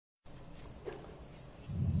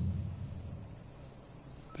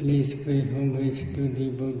Please pay homage to the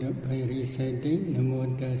Buddha by reciting Namo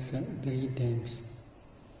Tassa 3 times.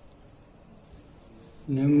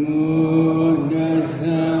 Namo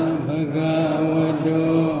Tassa Bhagavato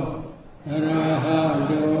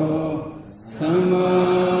Arahato Samma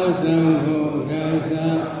Sambuddhassa.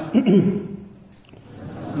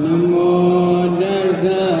 Namo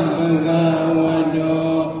Tassa Bhagavato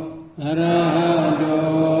Arahato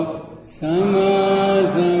Samma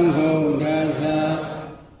Sambuddhassa.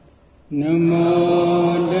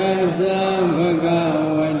 Namo Tassa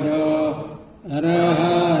Bhagavato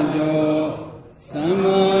Arahato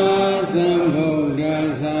Samma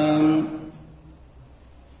Sambuddhassa.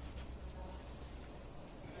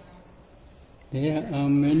 There are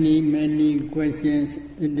many questions.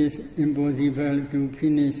 It is impossible to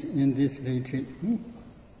finish in this retreat.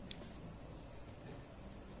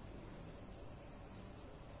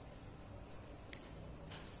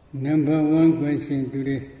 Number 1 question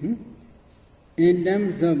today. In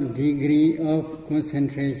terms of degree of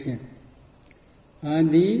concentration, are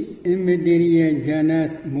the immaterial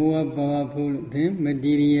jhanas more powerful than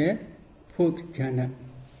material fourth jhana?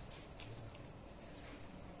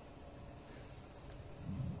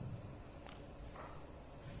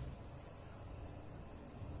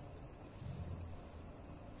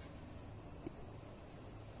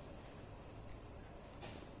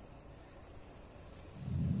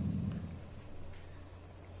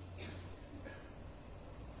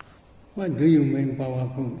 What do you mean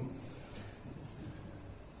powerful?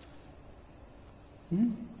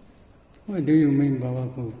 What do you mean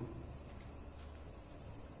powerful?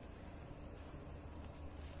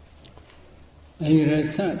 I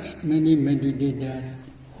researched many meditators.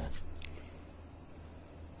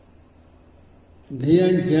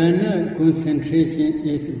 Their jhana concentration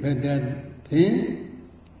is better than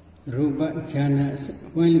rūpa jhanas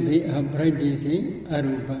while they are practicing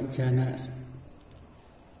arūpa jhanas.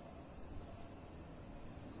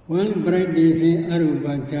 While practicing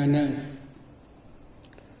arūpa jhanas,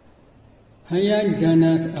 higher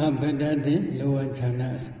jhanas are better than lower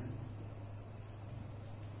jhanas.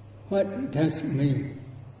 What does mean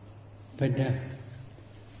better?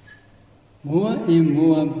 More and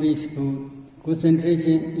more peaceful,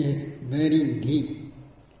 concentration is very deep.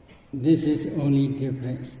 This is only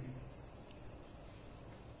difference.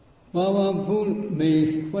 Powerful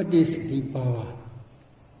means what is the power?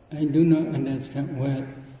 I do not understand well.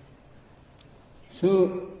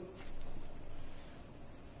 So,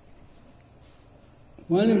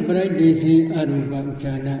 while practicing arūpa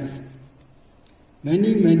jhanas,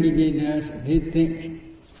 many meditators, they think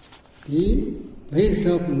the base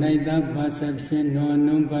of neither perception nor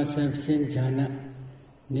non-perception jhana,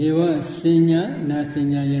 neva sinya na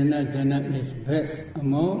sinya yarana jhana is best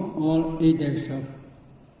among all 8 types of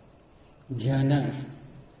jhanas.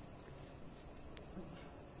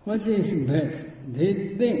 What is best? They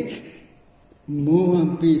think more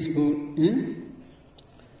peaceful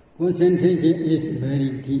concentration is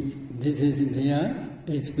very deep. This is their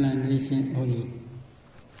explanation only.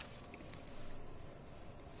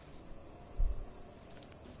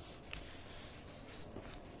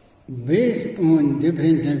 Based on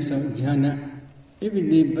different types of jhana, if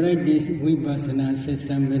they practice vipassana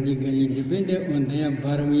systematically depending on their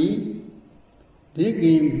bharami, they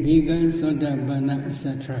can become sotabana,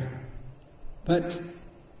 etc. But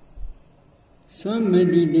some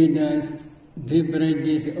meditators, they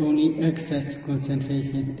practice only excess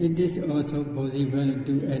concentration. It is also possible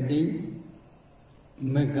to attain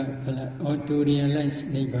magga phala or to realize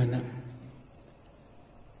nibbana.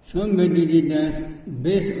 Some meditators,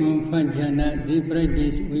 based on first jhana, they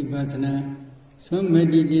practice vipassana. Some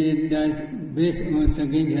meditators, based on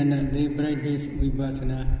second jhana, they practice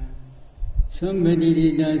vipassana. Some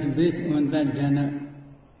meditators, based on third jhana,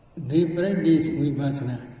 they practice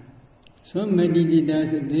vipassana. Some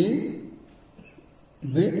meditators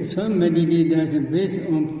based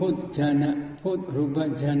on fourth jhana, fourth rūpa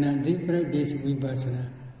jhana, they practice vipassana.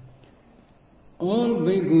 All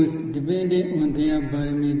bhikkhus, depending on their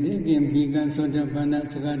bharami, they can become sotabana,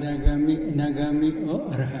 sakadagami, anagami, or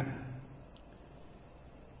arhat.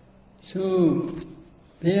 So,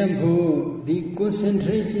 therefore, the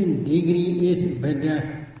concentration degree is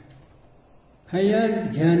better. Higher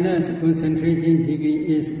jhanas concentration degree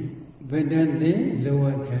is better than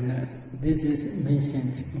lower jhanas. This is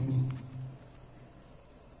mentioned only.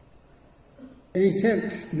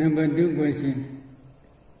 Except, number 2 question,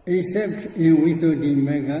 except in Visuddhi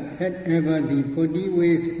Magga, had ever the 40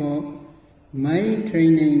 ways for mind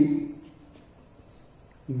training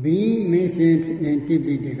been mentioned in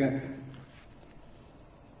Tipitaka?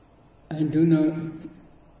 I do not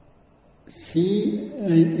see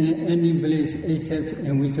any place except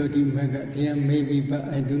in Visuddhimagga. There may be, but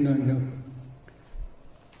I do not know.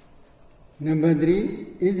 Number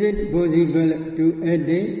 3, is it possible to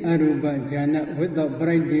attain arupa jhana without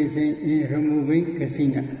practicing in removing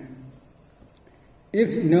kasina?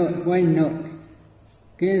 If not, why not?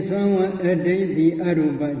 Can someone attain the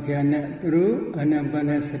arupa jhana through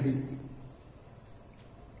anapanasati?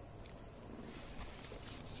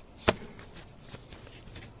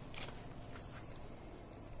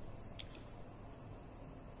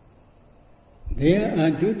 There are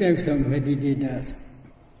 2 types of meditators.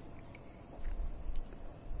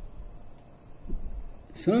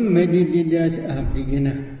 Some meditators are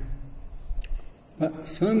beginners, but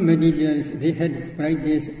some meditators, they had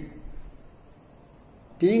practiced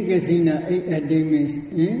 10 kasina 8 attainments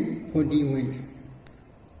in 40 ways.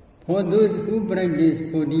 For those who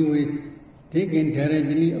practice 40 ways, they can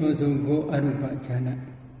directly also go arupa jhana.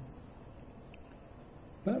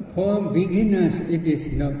 But for beginners, it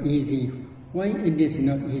is not easy. Why it is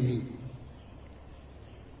not easy?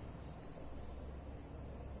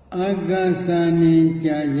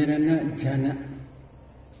 Agasaninja yarana jhana.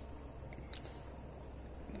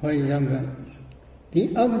 For example,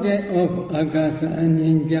 the object of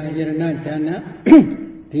agasaninja yarana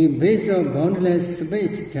jhana, the base of boundless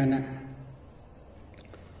space jhana.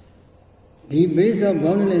 The base of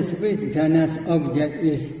boundless space jhana's object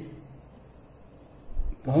is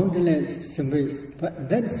boundless space, but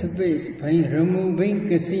that space, by removing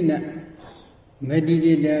kasina,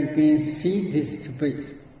 meditator can see this space.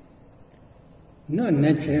 Not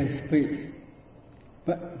natural space,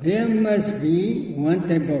 but there must be one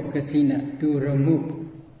type of kasina to remove.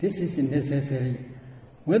 This is necessary.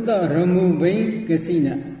 Without removing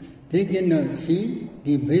kasina, they cannot see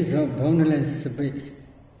the base of boundless space.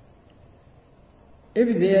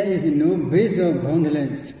 If there is no base of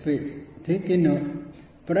boundless space, they cannot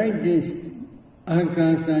practice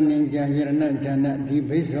Agasaninja yarana jhana, the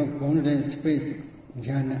base of boundless space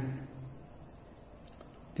jhana.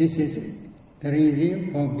 This is the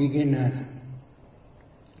reason for beginners.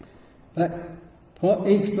 But for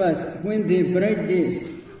experts, when they practice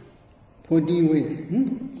 40 ways,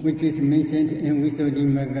 which is mentioned in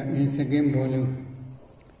Visuddhimagga in 2nd volume,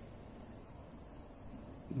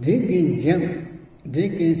 they can jump, they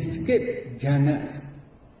can skip jhanas.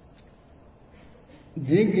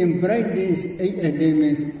 They can practice 8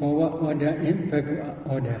 attainments forward order and backward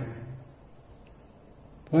order.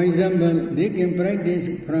 For example, they can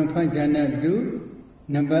practice from 5 jhana to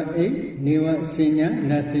number 8, Neva Sinya,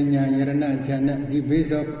 Nasinya, Yarana jhana, the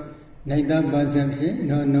base of neither perception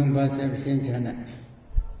nor non-perception jhana.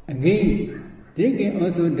 Again, they can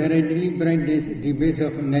also directly practice the base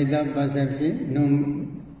of neither perception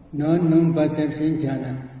nor non-perception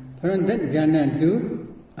jhana. From that jhana to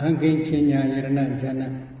Acinna yarana jhana.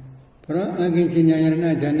 From Acinna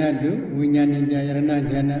yarana jhana to Vinyaninja yarana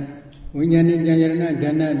jhana. Vinyaninja yarana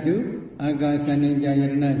jhana to Agasaninja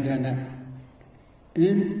yarana jhana.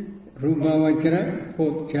 In Rūpavacca,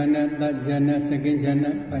 4th jhana, 3rd jhana, 2nd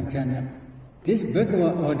jhana, 5th jhana. This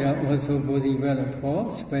backward order also possible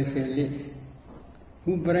for specialists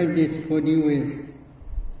who practice 40 ways.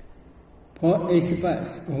 For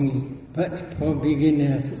experts only, but for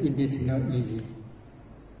beginners it is not easy.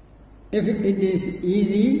 If it is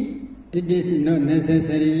easy, it is not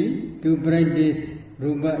necessary to practice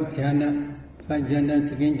rūpa jhana, 5th jhana,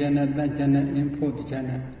 2nd jhana, 3rd jhana, and 4th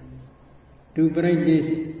jhana. To practice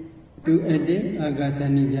to attain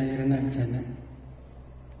Agasaninja yarana jhana.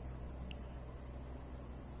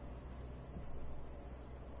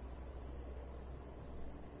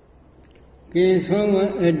 Can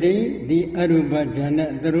someone attain the arupa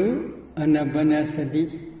jhana through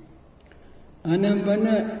anapanasati?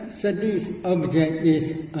 Anapanasati's object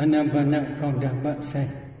is anapana counterpart side.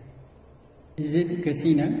 Is it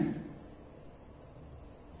kasina?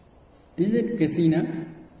 Is it kasina?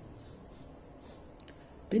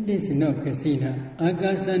 It is not kasina.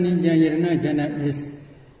 Agasaninja yarana jhana is,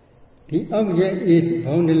 the object is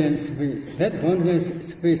boundless space. That boundless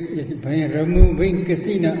space is by removing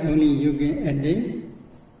kasina only you can attain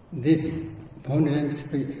this boundless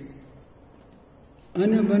space.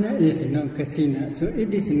 Anapana is not kasina, so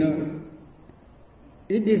it is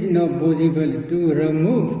not possible to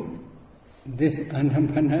remove this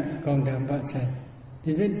anapana counterpart side.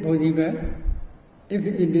 Is it possible? If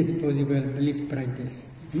it is possible, please practice.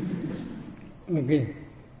 Okay.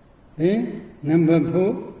 Then number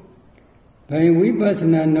 4, by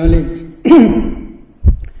vipassana knowledge,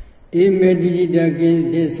 a meditator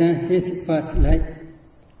can discern his past life,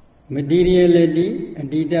 materiality,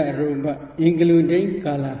 adita rūpa, including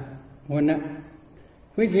kala, vana,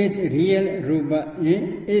 which is real rūpa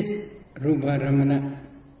and is rūpa-ramana.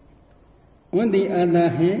 On the other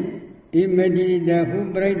hand, a meditator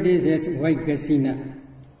who practices white kasina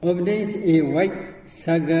obtains a white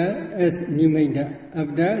circle as nimitta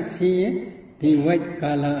after seeing the white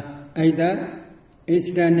color either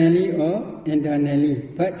externally or internally,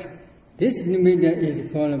 but this nimitta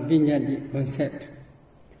is called viññati concept.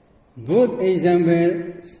 Both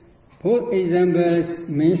examples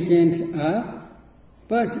mentioned are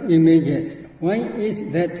past images. Why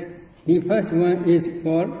is that the first one is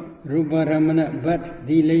called rūpa-ramana, but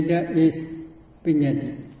the later is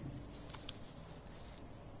viññati?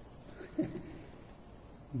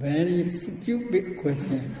 Very stupid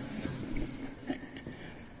question.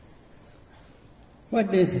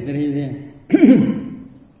 What is the reason?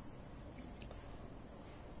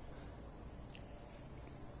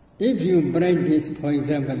 If you practice, for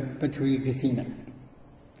example, Pattidāna,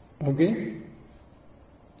 okay?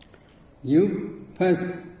 You first,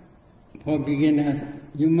 for beginners,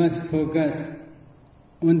 you must focus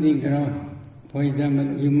on the ground. For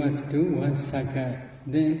example, you must do one circle.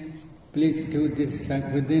 Then please do this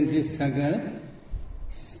circle, within this circle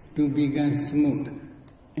to become smooth.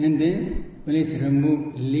 And then please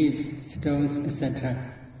remove leaves, stones, etc.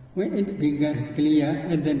 When it becomes clear,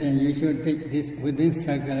 at that time you should take this within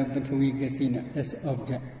circle of Pattidāna as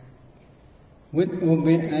object. With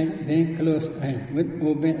open eye, then close eye. With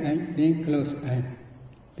open eye, then close eye.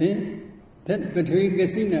 Then that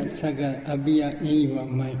Pattidāna circle appear in your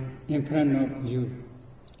mind, in front of you.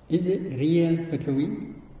 Is it real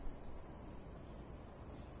Pattidāna?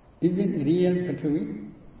 Is it real Pattidāna?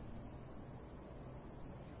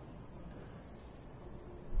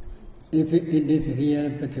 If it is real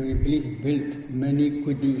Pattidāna, please build many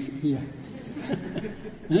goodies here.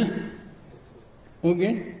 Huh?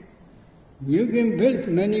 Okay? You can build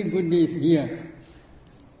many goodies here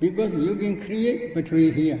because you can create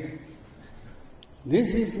Pattidāna here.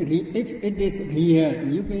 This is if it is real,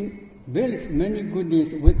 you can build many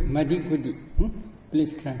goodies with muddy goodie.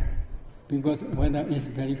 Please try, because weather is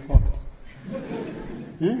very hot.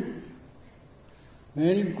 Huh?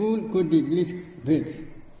 Very cool goodie, please build.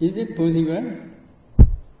 Is it possible?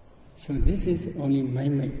 So this is only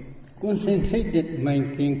mind. Concentrated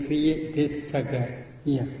mind can create this circle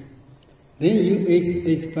here. Then you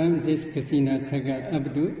expand this kasina circle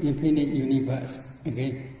up to infinite universe.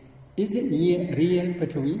 Okay. Is it real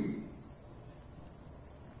Pattidāna?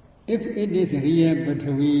 If it is real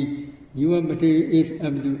Pattidāna, your Pattidāna is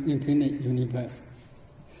up to infinite universe.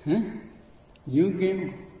 Huh? You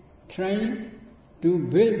can try to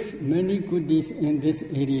build many goodies in this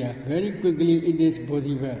area. Very quickly it is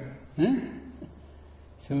possible. Huh?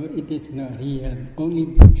 So it is not real,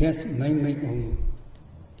 only just mind only.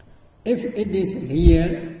 If it is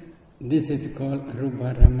real, this is called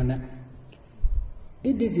rūpa-ramana.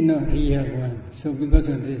 It is not real one. So because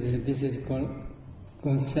of this is called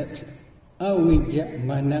concept. Avijja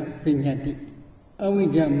mana viññati.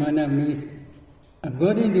 Avijja mana means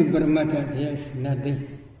according to Paramatma there is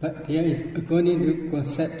nothing. But there is, according to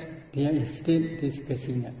concept, there is still this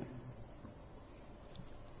kasina.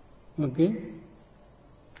 Okay?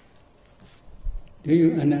 Do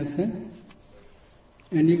you understand?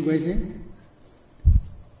 Any question?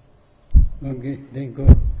 Okay, then go.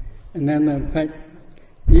 Another part.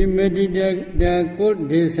 Immediate could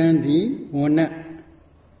descend the Vāvanā,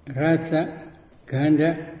 rasa,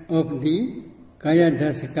 gandha of the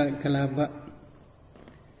octad-kalāpas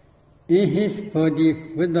in his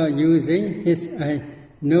body without using his eye,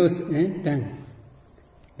 nose and tongue.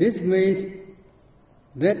 This means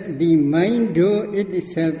that the mind though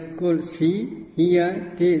itself could see,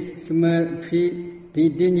 hear, taste, smell, feel the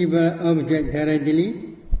tangible object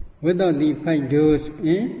directly without the five doors,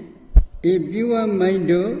 and a pure mind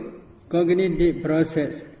though cognitive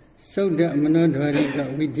process, Sutta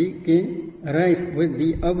Manodharika Vidhi can arise with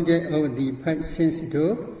the object of the five sense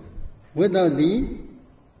door without the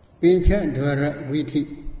Pincha-dvara Vidhi.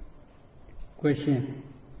 Question.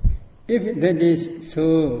 If that is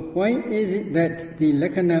so, why is it that the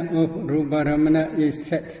lakkhana of rūpa-ramana is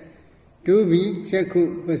said to be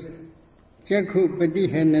Chakku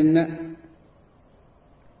Pattihanana?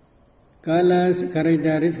 Kala's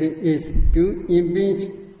characteristic is to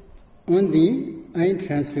impinge on the eye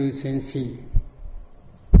translucency.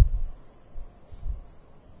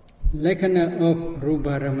 Lakkhana of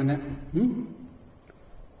rūpa-ramana.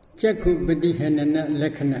 Chakku Pattihanana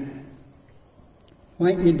lakkhana.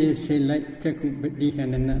 Why it is said like Chakku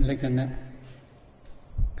Pattihanana lakkhana?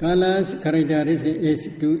 Kala's characteristic is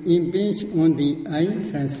to impinge on the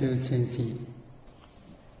eye translucency.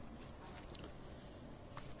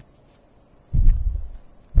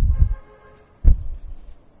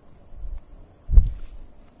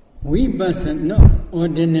 Vipassana, not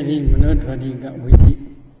ordinary Manodvarika Viti.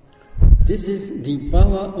 This is the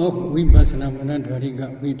power of Vipassana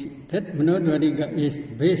Manodvarika Viti. That Manodvarika is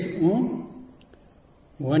based on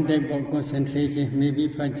one type of concentration, maybe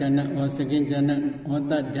first jhana or second jhana or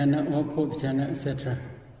third jhana or fourth jhana, etc.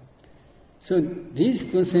 So these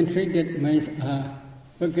concentrated minds are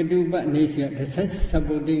Pakatupa nature, the such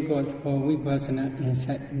supporting cause for Vipassana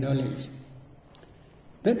insight knowledge.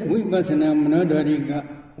 That Vipassana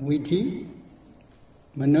Manodvarika Viti,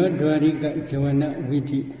 Manodvarika Javana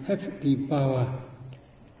Viti have the power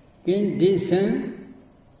can discern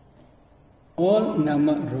all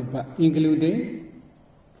Nama Rupa, including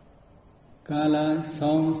Kala,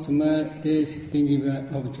 sound, smell, taste, tangible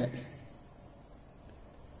objects.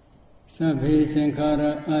 Sabhe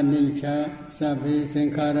Sankhara Anicca, Sabhe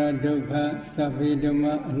Sankhara Dukkha, Sabhe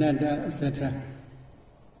Dhamma Anatta, etc.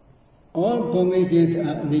 All formations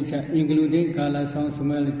are anicca, including Kala, sound,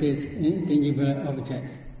 smell, taste, and tangible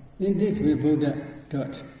objects. In this way, Buddha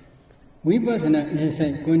taught. Vipassana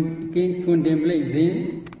insight can contemplate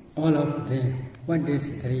them, all of them. What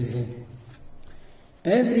is the reason?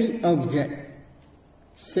 Every object,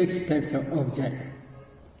 6 types of object,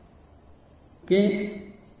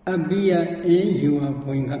 can appear in your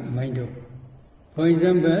mind. For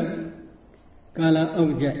example, Kala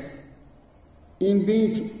object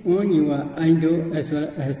impinge on your idol as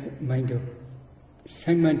well as mind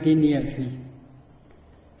simultaneously.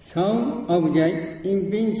 Sound object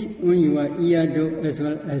impinge on your ear as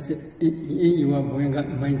well as in your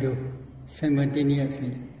mind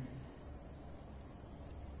simultaneously.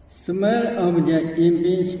 Smell object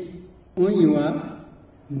impinge on your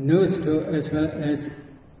nose as well as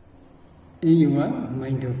in your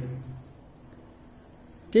mind.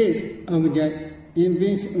 Taste object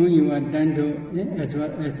impinge on your tongue as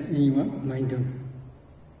well as in your mind.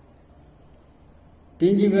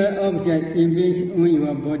 Tangible object impinge on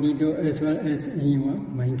your body as well as in your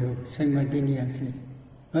mind simultaneously.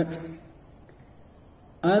 But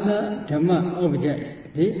other Dhamma objects,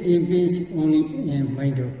 they impinge only in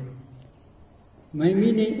mind. My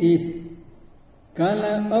meaning is,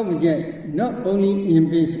 Kala object not only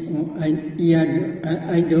impinge on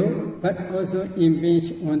idol, but also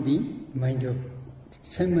impinge on the mind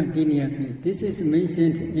simultaneously. This is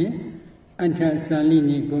mentioned in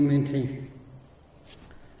Antasalini commentary.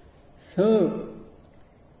 So,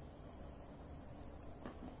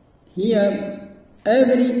 here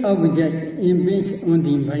every object impinges on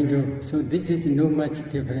the mind, so this is no much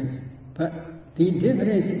difference. But the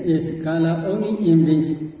difference is Kala only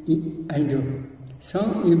impinges idol,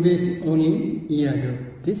 sound impinges only ear.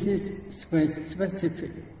 This is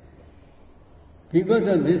specific. Because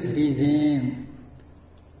of this reason,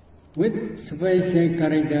 with special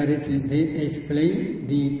characteristics, they explain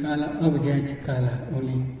the Kala objects Kala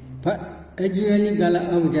only. But actually, Kala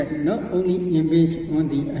object not only impinges on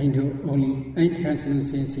the idol only, and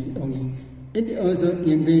translucency only, it also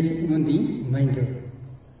impinges on the mind.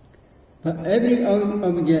 But every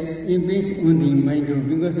object impinges on the mind.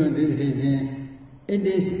 Because of this reason, it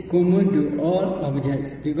is common to all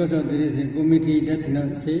objects. Because of this reason, commentary does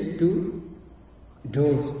not say to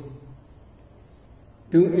those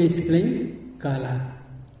to explain Kala,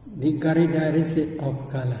 the characteristic of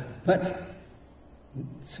Kala. But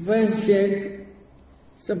specific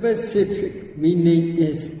meaning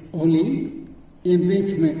is only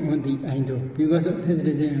impingement on the idol. Because of this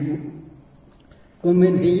reason,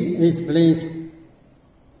 commentary explains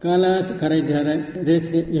Kala's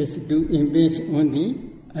characteristic is to impinge on the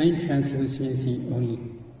eye translucency only.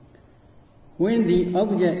 When the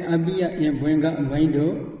object appears in Bhavanā mind,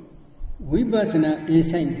 Vipassana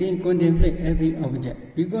insight can contemplate every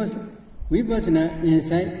object. Because Vipassana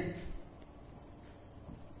insight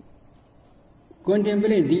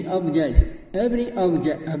contemplate the objects, every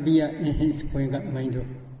object appears in his Bhavanā mind.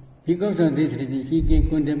 Because of this reason, he can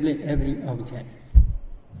contemplate every object.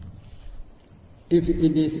 If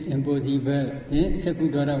it is impossible,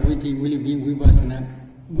 Chakudara Viti will be Vipassana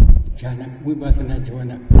Jhana, Vipassana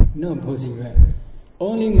Javana. No possible.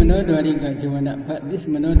 Only Manodvarika Javana, but this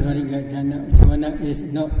Manodvarika Javana is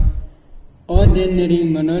not ordinary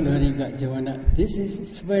Manodvarika Javana. This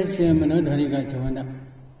is special Manodvarika Javana.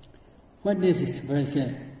 What is special?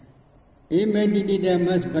 A meditator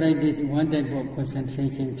must practice one type of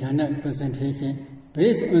concentration, jhana concentration.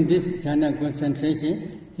 Based on this jhana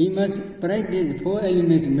concentration, he must practice 4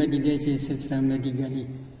 elements meditation systematically.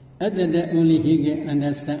 Other than only he can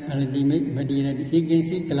understand ultimate materiality. He can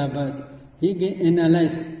see kalāpas. He can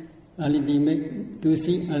analyze ultimate to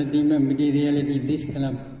see ultimate materiality. This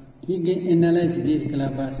kalāpa. He can analyze these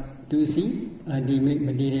kalāpas to see ultimate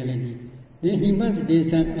materiality. then he must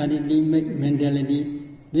discern ultimate mentality,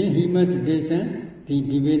 then he must discern the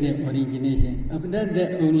divided origination. After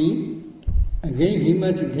that only, again he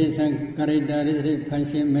must discern characteristic,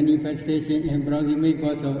 function, manifestation, and proximate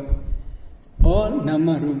cause of all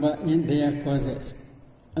Nama Rupa and their causes.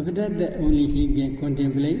 After that only he can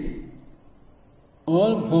contemplate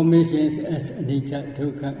all formations as anicca,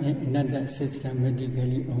 dukkha, and anatta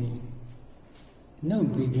systematically only. No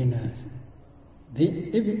beginners.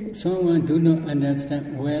 If someone do not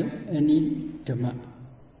understand well any Dhamma,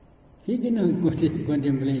 he cannot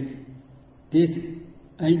contemplate this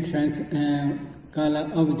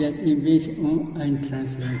kala object based on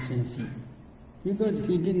untranslucency. Because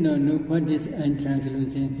he did not know what is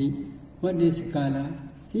untranslucency, what is kala,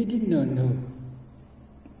 he did not know.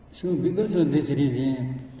 So because of this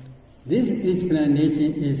reason, this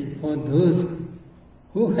explanation is for those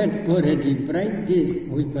who had already practiced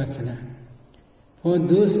vipassana. For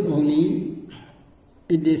those only,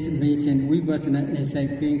 it is mentioned vipassana as I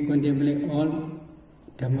can contemplate all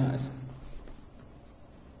dhammas.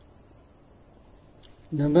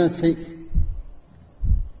 Number 6.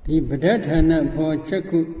 The Bhaddanta for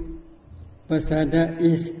Chakku Pasada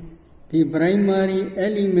is the primary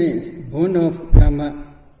elements born of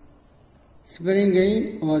karma,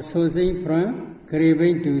 springing or sourcing from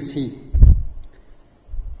craving to see.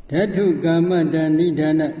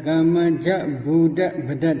 Ditthijjukamma karma ja buddha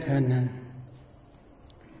Bhaddanta.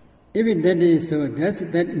 If that is so,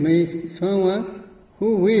 that means someone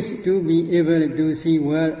who wishes to be able to see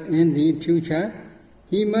well in the future,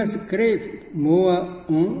 he must crave more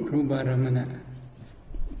on rūpa ramana.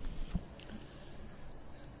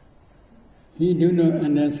 He do not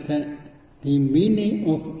understand the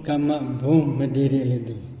meaning of karma born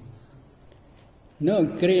materiality.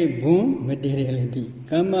 Not crave born materiality,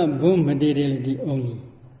 karma born materiality only.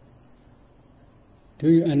 Do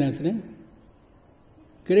you understand?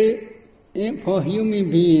 For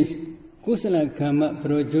human beings, kusala karma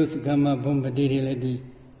produces karma born materiality.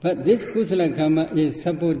 But this kusala karma is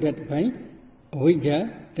supported by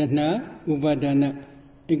avijja, tanha, upadana,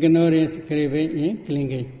 ignorance, craving, and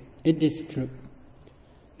clinging. It is true.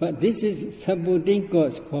 But this is supporting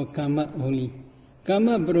cause for karma only.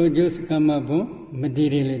 Karma produces karma born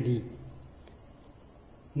materiality.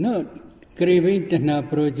 Not craving, tanha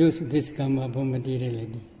produces this karma born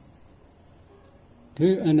materiality. Do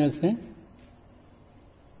you understand?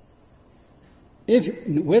 If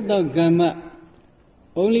without karma,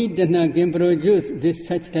 only Dhamma can produce this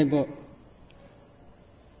such type of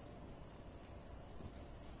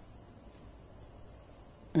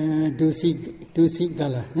to see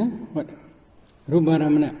kala, what? Rūpa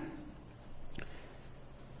ramana.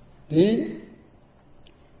 Then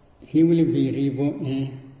he will be reborn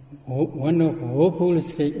in one of woeful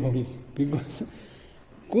state only, because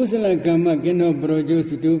kusala karma cannot produce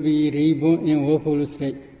to be reborn in woeful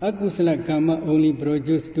state. Akusala karma only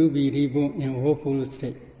produce to be reborn in woeful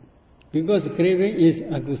state. Because craving is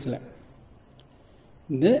akusala.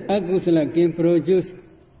 The akusala can produce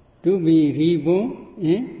to be reborn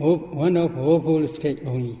in one of woeful state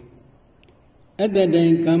only. At that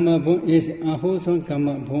time, karma born is unwholesome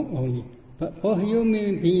karma born only. But for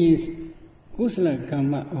human beings, kusala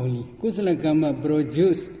karma only. Kusala karma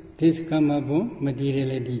produce this karma born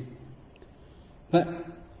materiality. But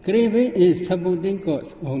craving is supporting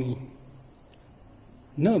cause only,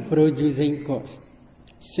 not producing cause.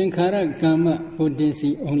 Sankhara karma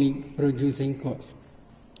potency only producing cause.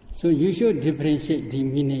 So you should differentiate the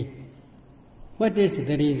meaning. What is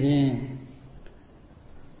the reason?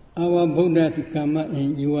 Our Buddha's karma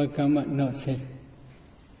and your karma not same.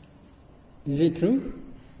 Is it true?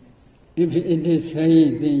 If it is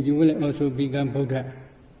saying, then you will also become Buddha.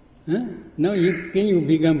 Huh? Now can you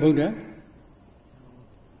become Buddha?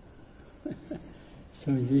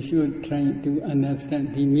 So you should try to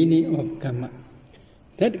understand the meaning of karma.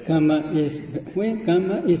 That karma is, when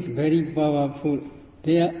karma is very powerful,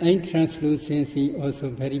 their intranslucency also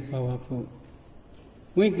very powerful.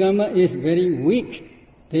 When karma is very weak,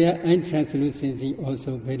 their intranslucency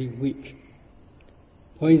also very weak.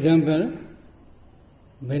 For example,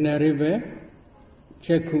 Venerable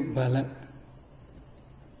Chakku Bala,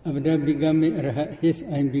 after becoming Arhat, his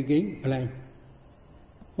eye became blind.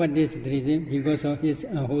 What is the reason? Because of his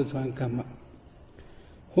unwholesome karma.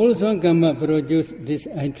 Wholesome karma produces this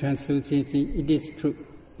intranslucency, it is true.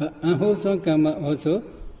 But unwholesome karma also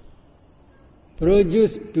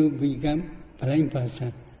produces to become blind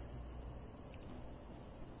person.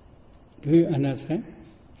 Do you understand?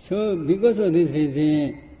 So because of this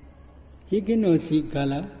reason, he cannot see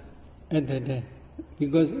kala at that time,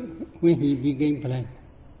 because when he became blind.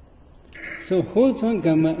 So wholesome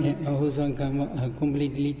karma and unwholesome karma are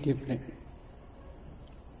completely different.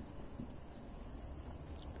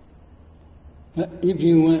 But if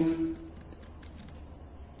you want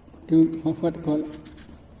to what call,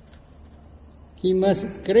 he must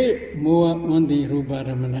create more on the rūpa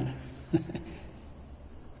ramana.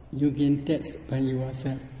 You can test by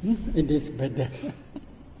yourself. It is better.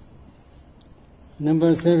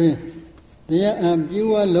 Number 7. There are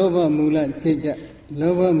pure lobha mula citta,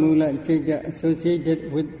 lobha mula citta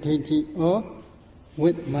associated with deity or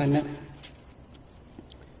with mana.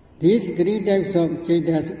 These 3 types of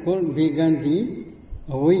cittas called Bhaddanta,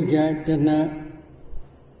 avijja, tanha,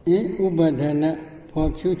 and upadana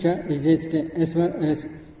for future existence as well as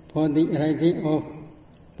for the arising of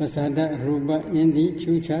pasada rūpa in the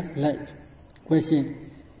future life. Question.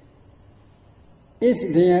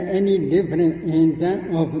 Is there any difference in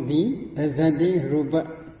terms of the rasati rūpa,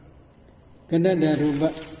 kadada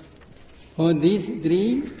rūpa, for these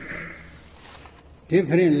 3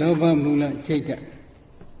 different lobha mula citta?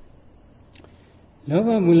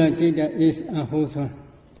 Lobha mula citta is unwholesome.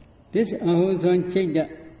 This unwholesome citta,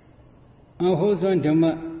 unwholesome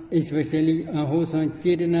Dhamma, especially unwholesome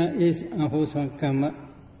cetana, is unwholesome karma.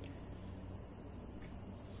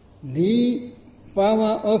 The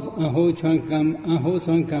power of unwholesome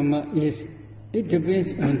karma is, it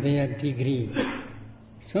depends on their degree.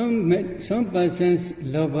 Some persons'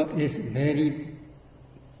 lobha is very,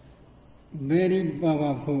 very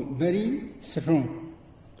powerful, very strong.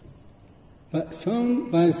 But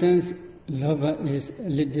some persons' lobha is a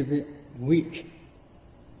little bit weak.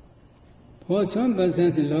 For some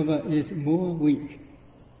persons' lobha is more weak.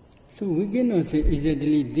 So we cannot say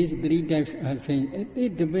exactly these 3 types are same.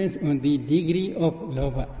 It depends on the degree of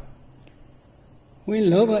lobha. When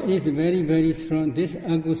lobha is very, very strong, this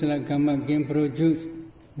akusala karma can produce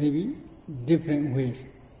maybe different ways.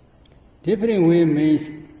 Different way means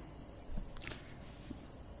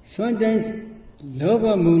sometimes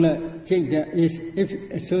lobha mula citta is if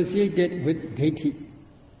associated with deity.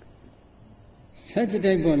 Such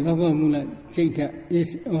type of lobha mula citta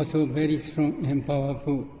is also very strong and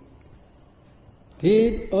powerful.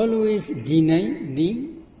 They always deny the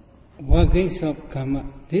workings of karma.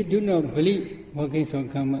 They do not believe workings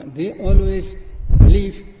of karma. They always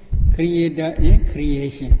believe creator and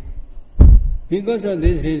creation. Because of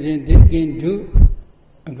this reason, they can do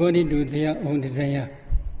according to their own desire,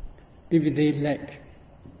 if they like,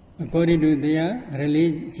 according to their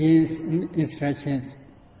religion's instructions.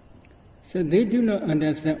 So they do not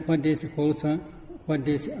understand what is wholesome, what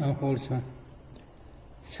is unwholesome.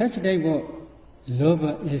 Such type of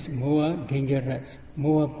lobha is more dangerous,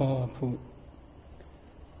 more powerful.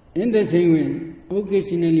 In the same way,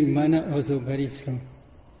 occasionally mana also very strong.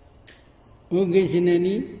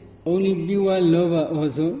 Occasionally, only pure lobha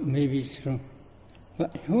also may be strong.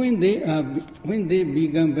 But when they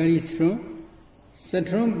become very strong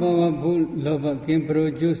powerful lobha can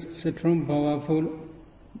produce strong, powerful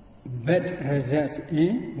bad results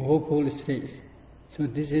in woeful states. So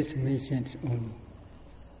this is mentioned only.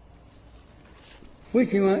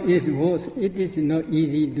 Which one is worse? It is not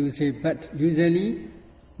easy to say, but usually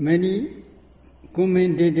many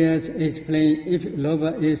commentators explain if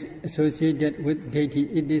lobha is associated with deity,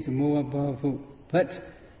 it is more powerful. But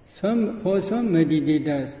for some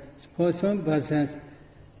meditators, for some persons,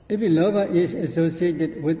 if lobha is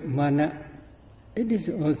associated with mana, it is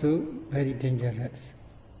also very dangerous.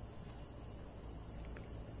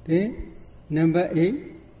 Then, number 8.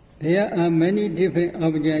 There are many different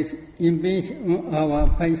objects impinged on our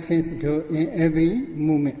 5 sense door in every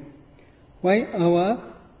moment. While our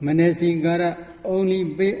manasikara only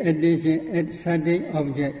pay attention at certain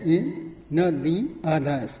objects and not the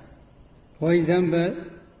others. For example,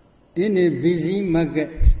 in a busy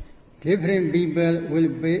market, different people will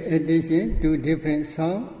pay attention to different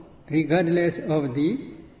sound regardless of the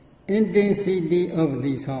intensity of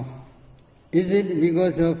the sound. Is it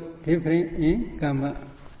because of different in karma?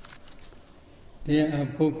 There are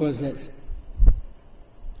 4 causes.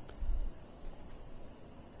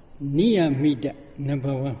 Niyamita,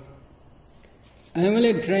 number 1. I am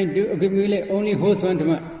only trying to accumulate only wholesome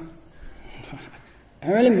Dhamma. I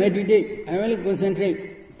will meditate, I will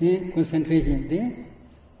concentrate. Then concentration. Then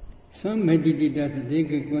some meditators, they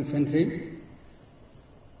can concentrate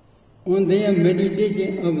on their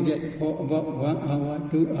meditation object for about 1 hour,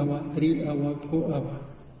 2 hours, 3 hours, 4 hours.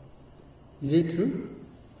 Is it true?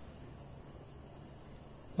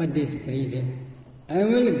 What is the reason? I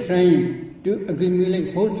will try to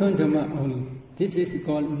accumulate wholesome Dhamma only. This is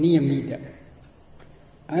called niyamita.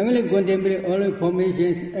 I will contemplate all the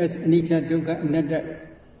formations as anicca, dukkha, anatta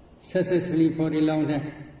successfully for a long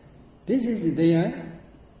time. This is their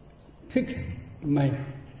fixed mind.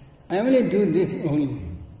 I only do this only.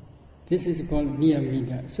 This is called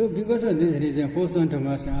niyamita. So because of this reason, wholesome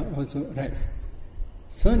dhammas are also right.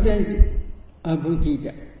 Sometimes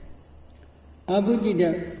abhujita.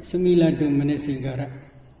 Abhujita similar to manasikara.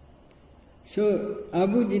 So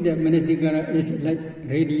abhujita manasikara is like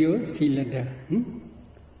radio silada.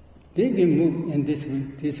 They can move in this way,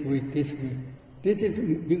 this way, this way. This is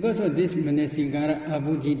because of this manasikara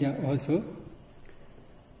abhujita also.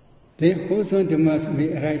 The wholesome dhammas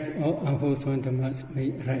may arise or unwholesome dhammas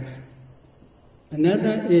may arise.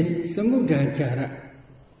 Another is samudāchara.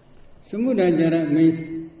 Samudāchara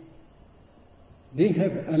means they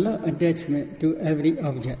have a lot of attachment to every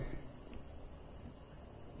object.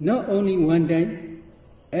 Not only one time,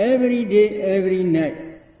 every day, every night.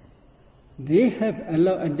 They have a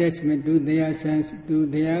lot of attachment to their sense, to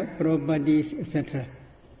their properties, etc.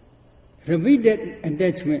 Repeated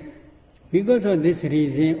attachment. Because of this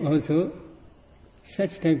reason also,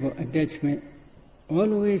 such type of attachment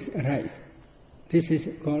always arise. This is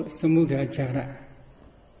called samudāchara.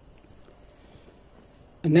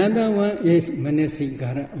 Another one is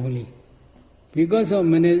manasikara only. Because of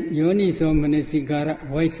yoniso manasikara,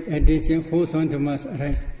 wise addition, wholesome dhammas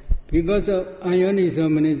arise. Because of ayoniso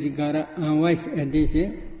manasikara, unwise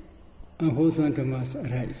addition, unwholesome dhammas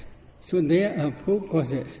arise. So there are four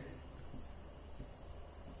causes.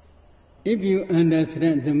 If you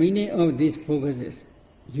understand the meaning of these four causes,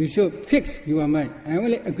 you should fix your mind. I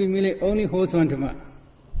will accumulate only wholesome dhamma.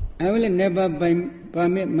 I will never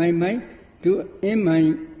permit my mind to, in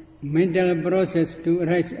my mental process, to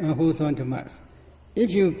rise unwholesome dhammas.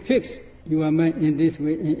 If you fix your mind in this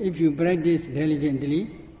way, and if you practice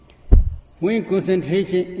diligently, when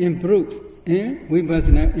concentration improves, and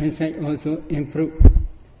vipassana insight also improves,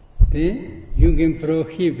 then you can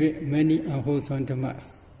prohibit many unwholesome dhammas,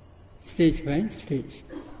 stage by stage.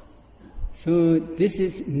 So this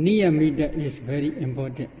is niyamita is very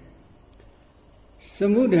important.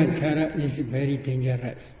 Samudāchara is very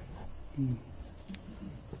dangerous.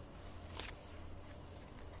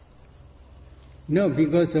 No,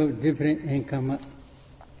 because of different income,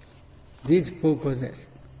 these four causes.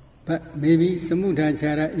 But maybe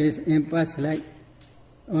samudāchara is in past life.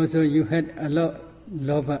 Also you had a lot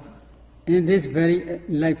lova. In this very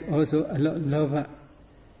life also a lot lova.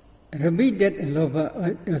 Repeated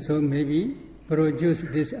lova also maybe produce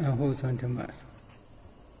this unwholesome dhammas.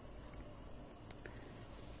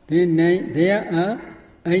 Then there are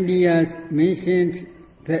ideas mentioned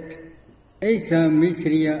that Aisa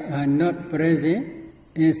Michriya are not present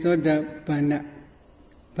in Sotapanna.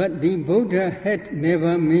 But the Buddha had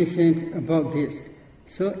never mentioned about this.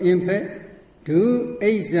 So in fact, do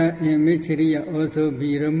Aisa and Michriya also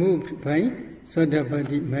be removed by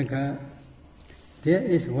Sotapatti Magga? There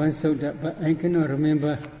is one sutta, but I cannot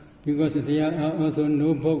remember because there are also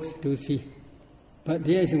no books to see. But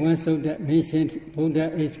there is one sutta mentioned,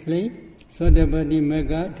 Buddha explained, Sotapatti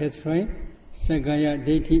Magga destroy Sagaya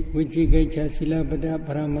Deiti Vijjigacha Sila Bada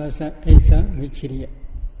Paramasa Aisa Michriya.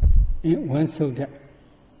 In one sutta.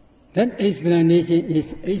 That explanation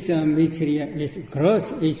is Aisa Michriya is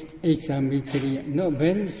gross Aisa Michriya, not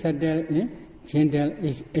very subtle and gentle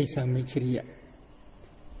is Aisa Michriya.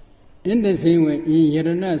 In the same way, in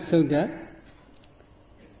Yarana Sutta,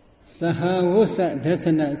 Sahavosa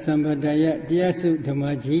Dasana Sambadaya Diyasu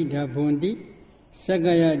Dhammaji Dabundi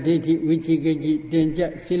Sagaya Deiti Vijjigaji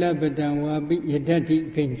Denja Sila Bada Wabi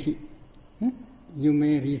Yadati Genchi. You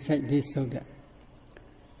may recite this Sutta.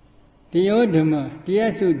 Dhamma,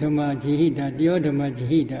 Diyasu Dhamma Jihida, Dhamma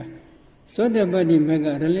Jihida. Sotapatti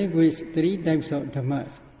Magga relinquished three types of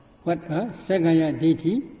dhammas. What are Sagaya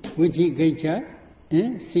Deiti, Vijjigacha,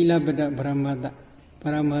 and Sila Bada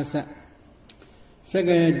Paramasa.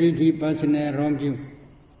 Sagaya Deiti, personal wrong view.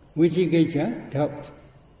 Vijjigacha, doubt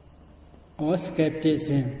or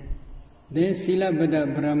skepticism. Then Sila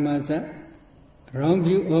Bada Paramasa, wrong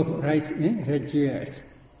view of rights and rituals.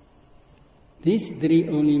 These three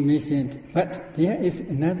only mentioned, but there is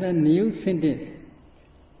another new sentence.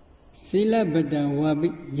 Sila Bada Wabi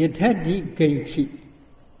Yadati Genchi.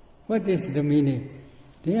 What is the meaning?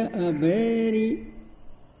 There are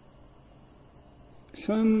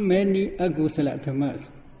so many akusala dhammas.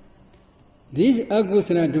 These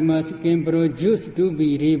akusala dhammas can produce to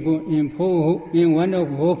be reborn in one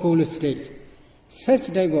of woeful states.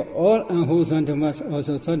 Such type of all unwholesome dhammas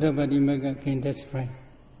also Sotapatti Magga can destroy.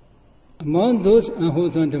 Among those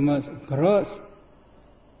unwholesome dhammas, gross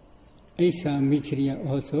Aisa Michriya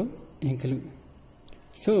also include.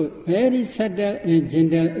 So, very subtle and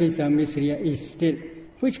gentle Aisa Michriya is still,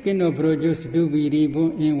 which cannot produce to be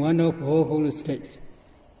reborn in one of woeful states.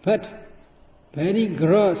 But very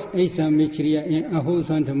gross asymmetry in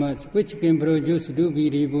awholesome dhammas, which can produce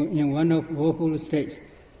dubiable in one of woeful states,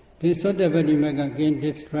 the Sotapaddi Magga can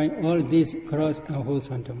destroy all these gross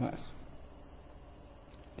unwholesome dhammas.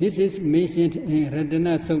 This is mentioned in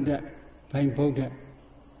Ratana Sutta by Buddha.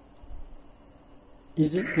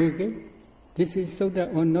 Is it okay? This is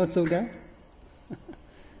Sutta or not Sutta?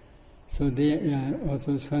 So there are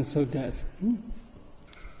also some Suttas.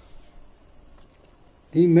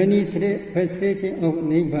 The manifestation of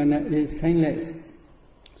Nibbana is signless.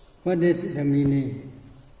 What is the meaning?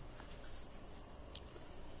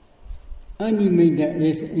 Animita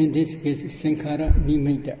is in this case Sankhara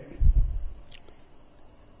Nimitta.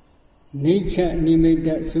 Nature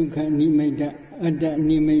Nimitta, Sukha Nimitta, Atta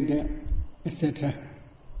Nimitta, etc.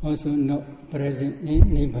 also not present in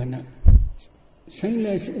Nibbana.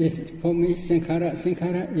 Signless is for me Sankhara.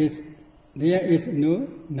 Sankhara is there is no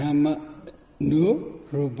Nama, no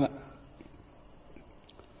rūpa.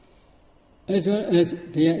 As well as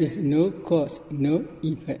there is no cause, no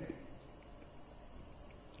effect.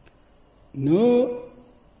 No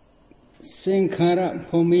sankhara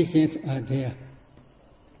formations are there.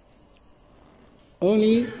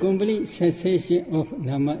 Only complete cessation of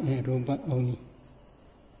nama and rūpa only.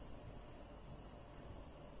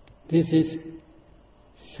 This is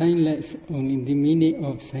signless only, the meaning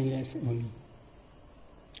of signless only.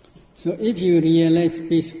 So if you realize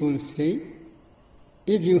peaceful state,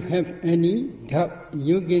 if you have any doubt,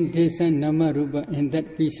 you can discern nama rūpa in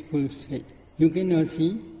that peaceful state. You cannot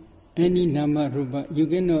see any nama rūpa, you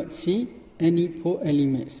cannot see any four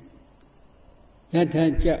elements.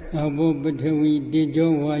 Yatha ca abo patavi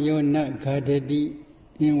tejo vayo na ghadati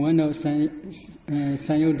in one of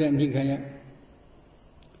Sanyutta Nikaya.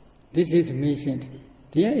 This is mentioned.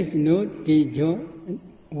 There is no tejo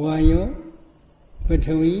vayo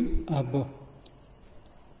patavi abo.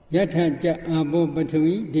 Yatha ca abo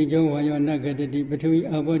patavi tejo vayo na ghadati. Patavi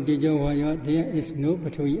abo tejo vayo, there is no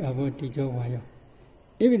patavi abo tejo vayo.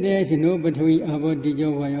 If there is no Patavi Abo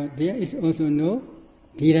Tejo Vayo, there is also no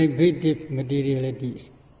derivative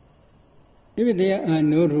materialities. If there are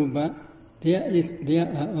no Rūpa, there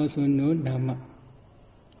are also no Dhamma.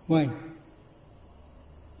 Why?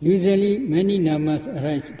 Usually many Namas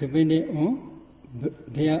arise depending on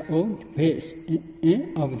their own base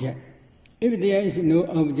and object. If there is no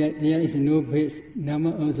object, there is no base,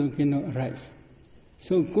 Nama also cannot arise.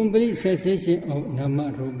 So complete cessation of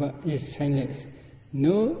Nama Rūpa is signless.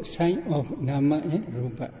 No sign of nama and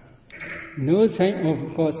rūpa. No sign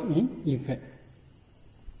of cause and effect.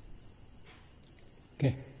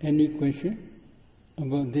 Okay, any question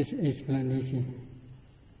about this explanation?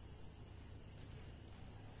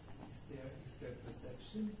 Is there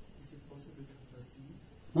perception? Is it possible to perceive?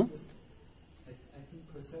 Huh? I think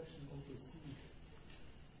perception also sees.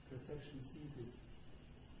 Perception ceases.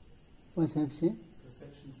 Perception?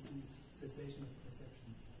 Perception sees. Cessation of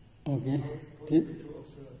perception. Okay. How is it possible to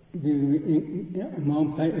observe?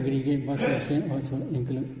 Among five aggregate perception also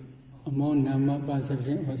include. Among nama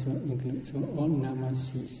perception also include. So all nama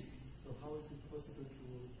cease. So how is it possible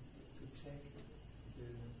to check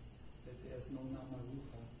that there is no nama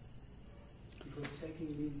rūpa? Because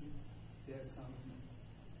checking means there is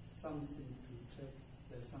something to check.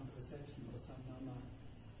 There is some perception or some nama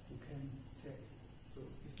who can check. So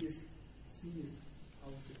if this sees,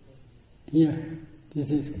 how is it possible? Here, this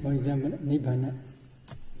is, for example, Nibbana.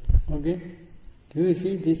 Okay? Do you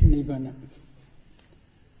see this Nibbana?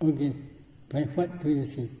 Okay. By what do you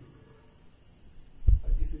see?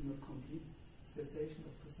 But is it not complete cessation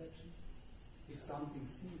of perception? If something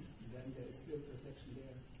sees, then there is still perception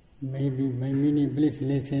there. Maybe my meaning, please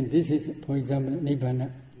listen. This is, for example, Nibbana.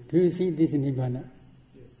 Do you see this Nibbana?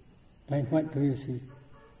 Yes. By what do you see?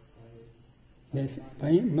 Yes,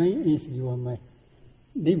 by mind. mind is your mind.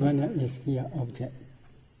 Nibbana is here object.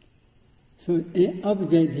 So in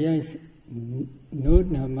object there is no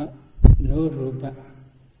nama, no rūpa.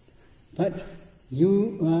 But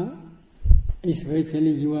you are,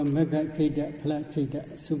 especially you are Magga Citta, Phala Citta,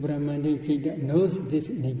 Subramanya Citta, knows this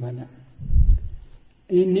Nibbana.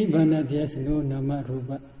 In Nibbana there is no nama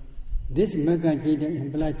rūpa. This Magga Citta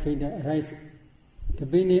and Phala Citta arise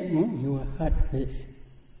depending on your heart base.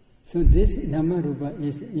 So this nama rūpa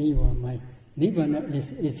is in your mind. Nibbana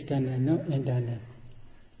is external, not internal.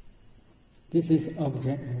 This is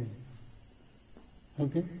object only.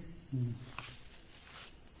 Okay?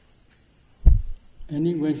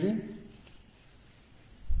 Any question?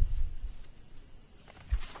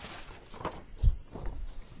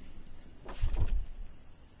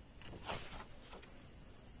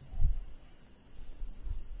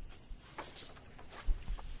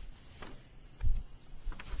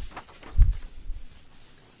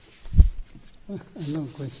 A lot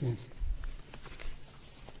of questions.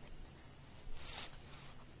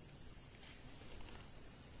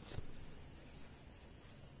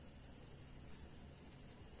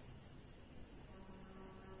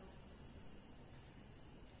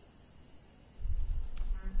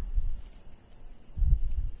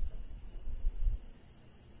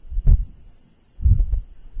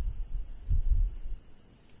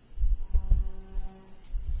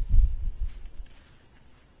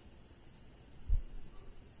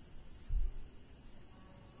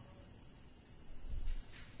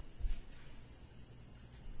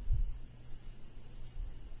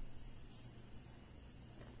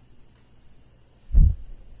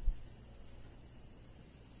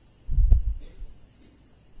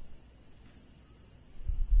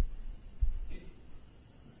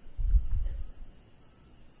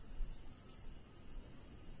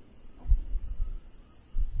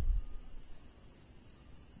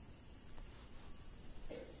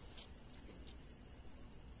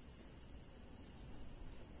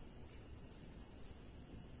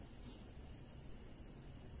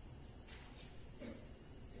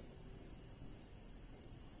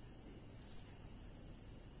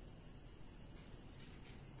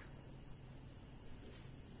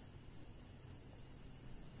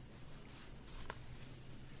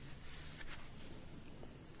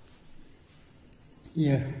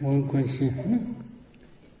 Yeah, one question.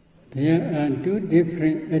 There are two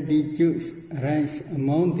different attitudes arise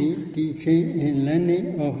among the teaching and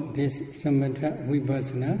learning of this samatha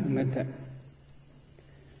vipassana method.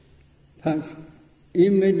 First, a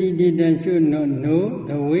meditator should not know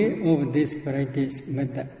the way of this practice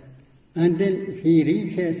method until he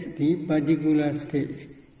reaches the particular stage.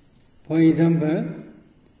 For example,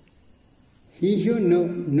 he should not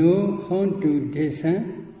know how to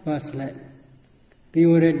discern past life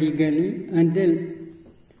theoretically until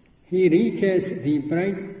he reaches the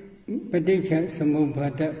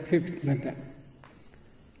Pattidāna fifth method.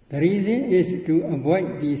 The reason is to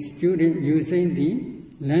avoid the student using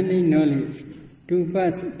the learning knowledge to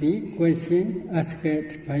pass the question asked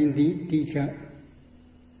by the teacher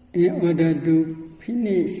in order to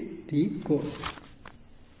finish the course.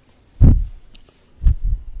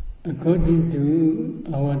 According to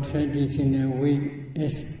our traditional way,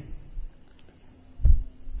 is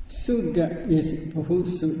Sutta is Bahu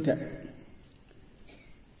Sutta.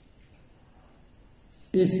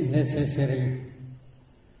 Is necessary.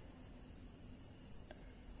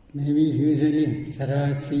 Maybe usually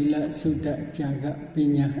Sara, Sila, Sutta, Jaga,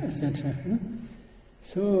 Pinya, etc.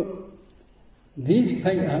 So these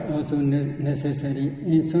five are also necessary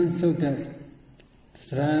in some suttas.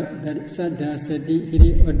 Saddha, Sati,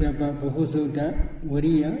 Hiri, Oddappa, Bahu Sutta,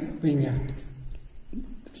 Viriya, Pinya.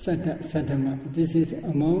 Saddhama. This is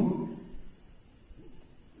among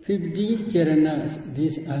 50 charanas.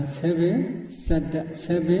 These are seven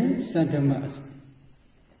saddhamas.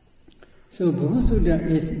 So Bhūsutta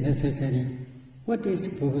is necessary. What is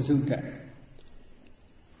Bhūsutta?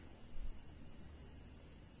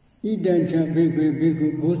 Idaja Bhikkhve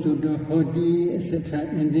Bhikkhu Bhūsutta Hoti, etc.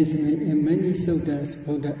 In this way, in many suttas,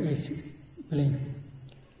 Buddha is plain.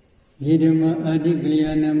 Yedama Adi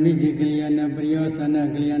Kalyana, Miji Kalyana,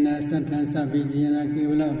 Priyosana Kalyana, Satan Sabi Kalyana,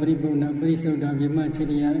 Kevula, Pripuna, Prisudha,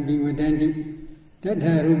 Vimachariya, Vivadanti,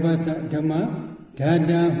 Tadha Rupasa Dhamma,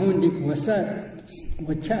 Dada Hundi Vasat,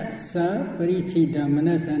 Vachasa, Parichita,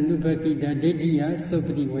 Manasa, Nupakita, Dediya,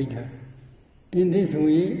 Sopati Vaita. In this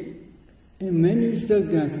way, in many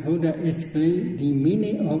suttas, Buddha explained the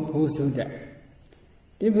meaning of Bhūsutta.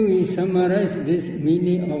 If we summarize this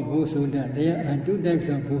meaning of Bhūsutta, there are two types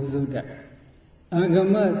of Bhūsutta.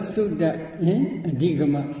 Agama Sutta and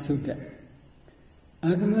Adhigama Sutta.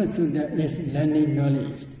 Agama Sutta is learning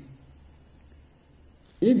knowledge.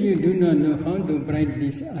 If you do not know how to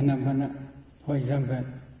practice Anapana, for example,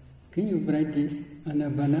 can you practice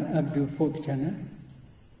Anapana up to 4th jhana?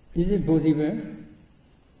 Is it possible?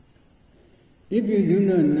 If you do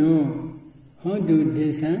not know how to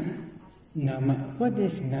discern Nama, what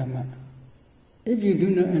is Nama? If you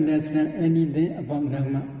do not understand anything about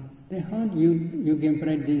Nama, then how you can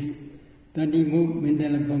practice 30 more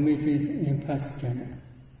mental formations in first jhana?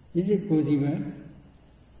 Is it possible?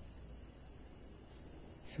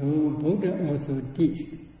 So Buddha also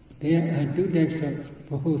teaches there are two types of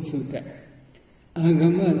Bahu Sutta.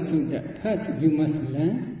 Agama Sutta. First you must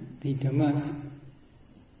learn the Dhammas.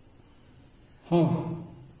 How?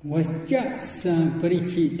 Vajjasa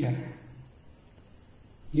Parichita.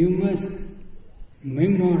 You must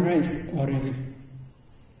memorize orally.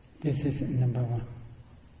 This is number one.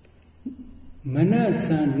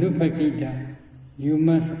 Manasa Nupakita. You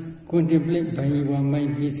must contemplate by your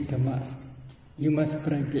mind these Dhammas. you must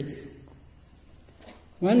practice.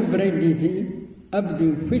 While practicing, up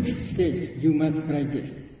to which stage you must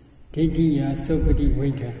practice? Ditthijya Sopati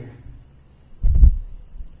Vaita.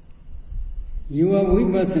 Your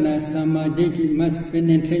Vipassana Samadhi must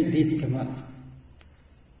penetrate these Dhammas.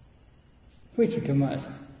 Which Dhammas?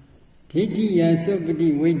 Ditthijya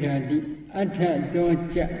Sopati Vaita di Atha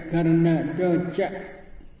Docha Karana Docha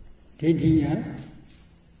Ditthijya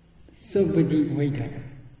Sopati Vaita.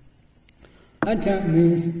 Atha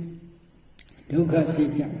means Dukkha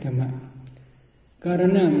Sija Dhamma.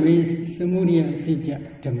 Karana means Samudaya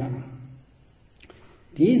Sija Dhamma.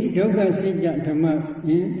 These Dukkha Sija Dhammas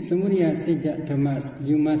and Samudaya Sija Dhammas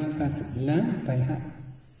you must first learn by heart.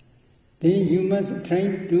 Then you must try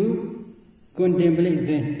to contemplate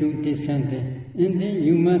them, to discern them. And then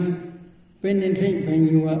you must penetrate by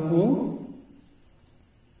your own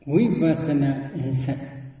Vipassana insight.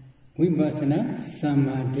 Vipassana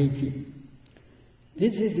Samadhi.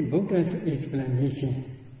 This is Buddha's explanation.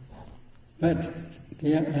 But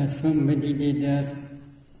there are some meditators,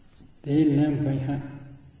 they learn by heart.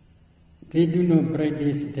 They do not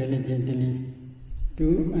practice diligently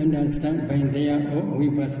to understand by their own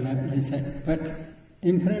Vipassana insight. But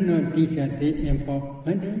in front of teacher, they inform,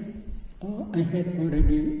 one day, oh, I had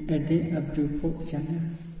already attained up to 4th jhana.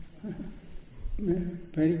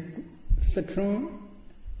 Very strong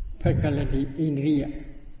faculty, indriya.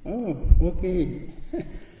 Oh, okay.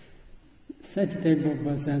 Such type of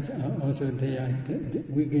persons are also there.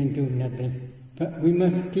 We can do nothing. But we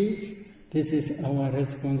must teach. This is our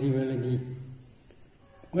responsibility.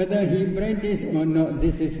 Whether he practices or not,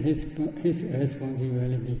 this is his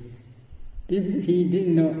responsibility. If he did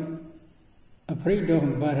not afraid of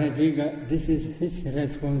Bharajika, this is his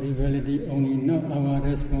responsibility only, not our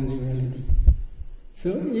responsibility. So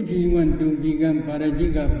if he want to become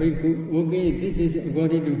Parajika Bhikkhu, okay, this is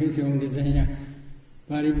according to his own desire.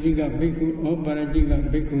 Parajika Bhikkhu or Parajika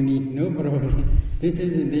Bhikkhuni, no problem. This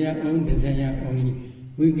is their own desire only.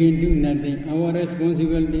 We can do nothing. Our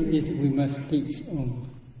responsibility is we must teach only.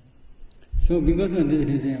 So because of this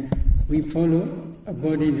reason, we follow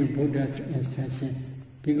according to Buddha's instruction.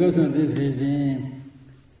 Because of this reason,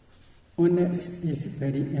 honest is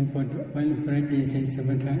very important while practicing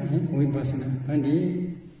samatha and vipassana. But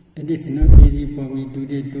it is not easy for me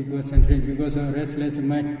today to concentrate because of restless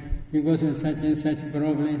mind, because of such and such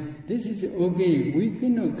problem. This is okay. We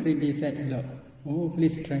cannot criticize a lot. Oh,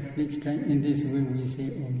 please try. In this way we say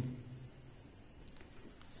only.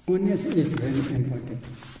 Honest is very important.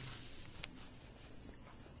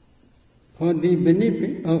 For the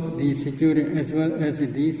benefit of the security as well as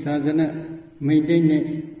the sadhana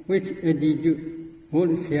maintenance, which attitude would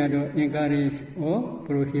Sayadaw encourage or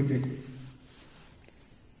prohibit?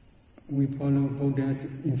 We follow Buddha's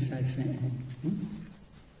instruction.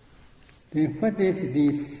 Then what is the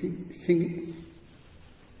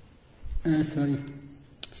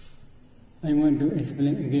I want to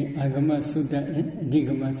explain again Agama Sutta and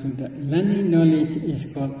Ditthijjukamma Sutta. Learning knowledge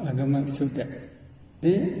is called Agama Sutta.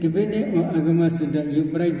 Then, depending on Agama Sutta,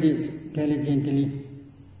 you practice diligently.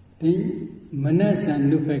 Then, Manasa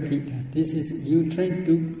Nupakita. This is, you try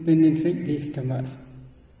to penetrate these dhammas.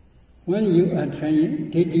 While you are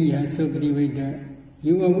trying, Ditthijya Sopati Vaita,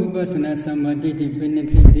 your Vipassana Samadhi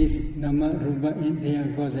penetrate this Nama, Rupa and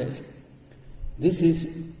their causes. This is,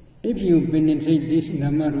 if you penetrate this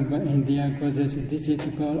Nama, Rupa and their causes, this is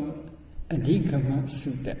called Ditthijjukamma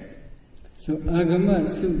Sutta. So Agama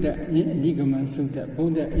Sutta and Ditthijjukamma Sutta,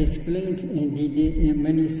 Buddha explained in detail in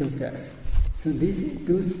many suttas. So these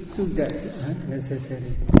two suttas are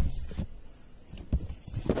necessary.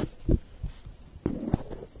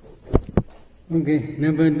 Okay,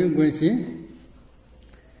 number 2 question.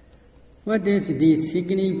 What is the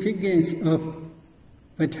significance of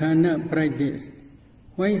Pattāna practice?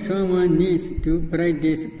 Why someone needs to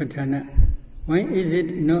practice Pattāna? Why is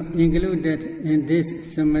it not included in this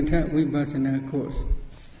Samatha Vipassana course?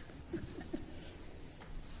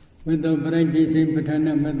 Without practicing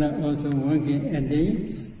Pattāna method also one can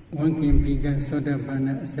attain, one can become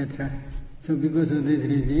Sotapanna, etc. So because of this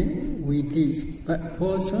reason, we teach. But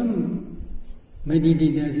for some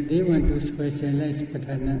meditators, they want to specialize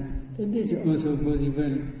Pattāna. It is also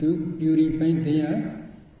possible to purify their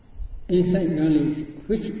insight knowledge.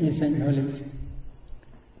 Which insight knowledge?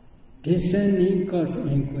 Discerning cause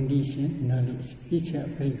and condition knowledge. Icca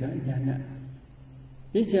Prika Jnana.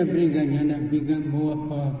 Icca Prika Jnana become more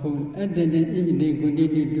powerful. At the end, if they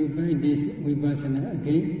continue to practice Vipassana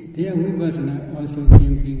again, their Vipassana also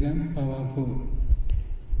can become powerful.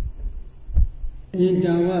 In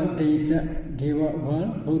Dhammadesanā Deva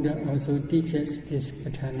world, Buddha also teaches this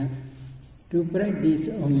Pattāna. To practice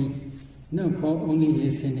only. not for only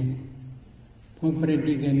listening, for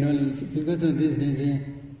practical knowledge. Because of this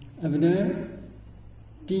reason, after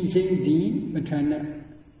teaching the Pattāna,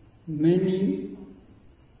 many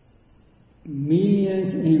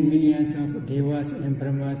millions and millions of devas and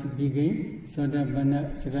brahmas became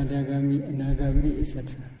Sotapanna, Sakadagami, Anagami, etc.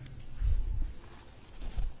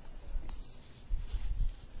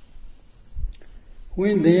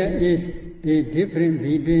 When there is a difference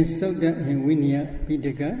between Sutta and Vinaya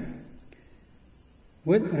Pitaka,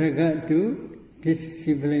 with regard to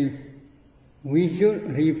discipline, we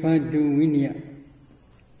should refer to Vinaya.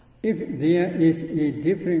 If there is a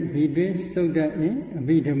difference between Sutta and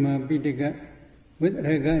Abhidhamma Pitaka, with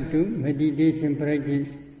regard to meditation practice,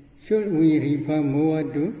 should we refer more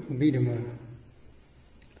to Abhidhamma?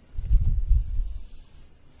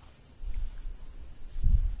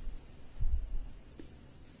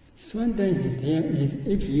 Sometimes there is,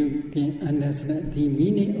 if you can understand the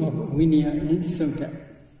meaning of Vinaya and Sutta,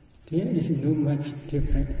 there is no much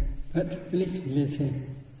difference. But please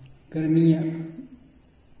listen. Karaniya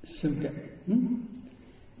Sutta.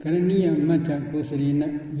 Karaniya Mata Kosalina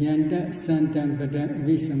Yanda Santam Pada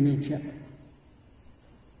Visamicha.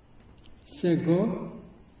 Sako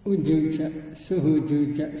Ujucha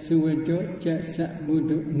Suhujucha Suvajo Cha Sa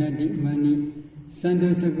Buddhu Nadi Mani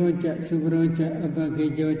Sandosagocha Subrocha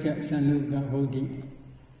Abagejocha Saluka Hodi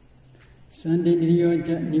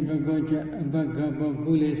Sandidriocha Nipagocha Abagabo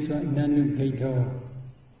Guleswa Nanu Gaito.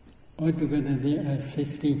 Altogether there are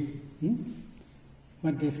 60.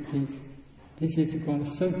 What is this? This is called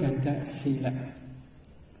Sotanta Sila.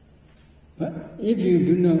 But if you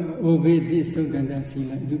do not obey this Sotanta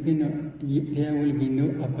Sila, you cannot, there will be no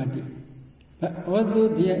apati. But although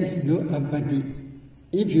there is no apati,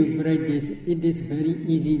 if you practice, it is very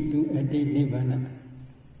easy to attain Nibbana.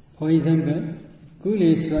 For example,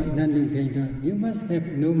 Kuleswa Nandu Gaito, you must have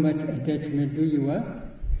no much attachment to your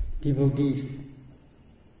devotees.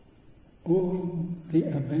 Oh, they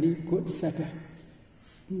are very good satta.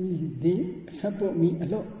 They support me a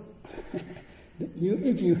lot.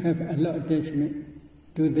 If you have a lot of attachment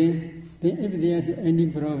to them, then if there is any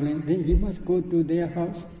problem, then you must go to their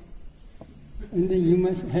house. And then you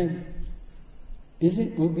must have. Is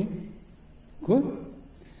it okay? Good?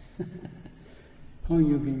 How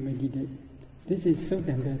you can meditate? This is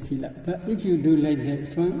Sotanta Sila. But if you do like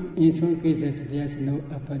that, in some cases there is no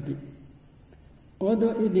apati.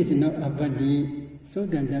 Although it is not apati,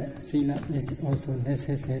 Sotanta Sila is also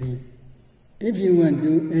necessary. If you want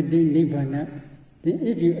to attain Nibbana, then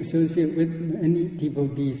if you associate with any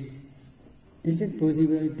devotees, is it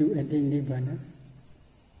possible to attain Nibbana?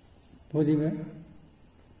 Possible?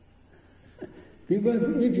 Because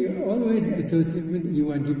if you always associate with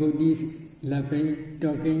your devotees, laughing,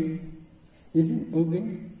 talking, is it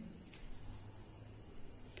okay?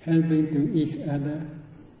 Helping to each other,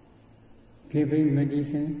 giving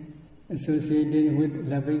medicine, associated with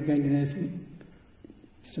loving kindness,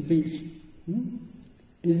 speech.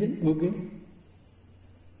 Is it okay?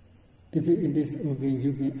 If it is okay,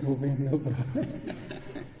 you can obey, no problem.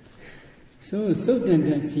 So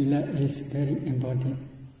Sotanta Sila is very important.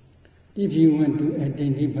 If you want to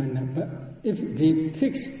attain Nibbana, but if they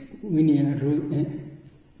fix Vinaya rule and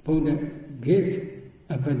Buddha gave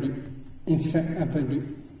apati, instruct apati,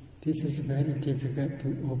 this is very difficult to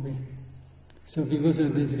obey. So because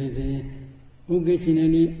of this reason,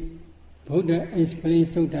 occasionally Buddha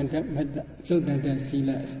explains Sotanta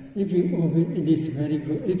Silas. If you obey, it is very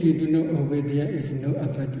good. If you do not obey, there is no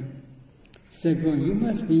apati. Second, you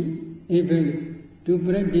must be able to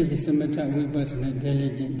practice samatha vipassana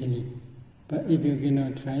diligently. But if you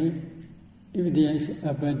cannot try, if there is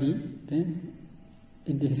apati, then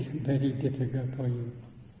it is very difficult for you.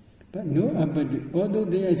 But no apati, although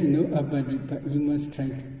there is no apati, but you must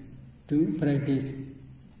try to practice.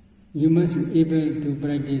 You must be able to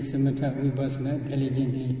practice samatha vipassana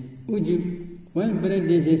diligently. When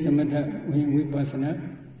practices samatha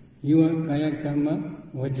vipassana, your kaya karma,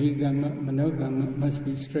 vaji karma, mano karma must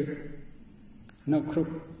be straight, not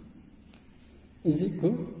crooked. Is it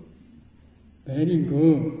good? Very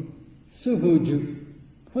good. Suhuju.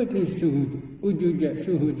 What is suhuju? Ujuja,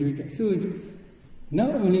 suhujuja, suhuju.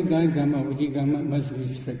 Not only kaya karma, vaji karma must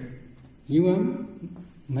be straight. Your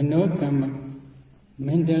mano karma,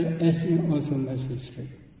 mental action also must be straight.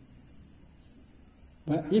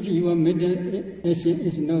 But if your mental action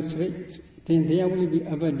is not straight, then there will be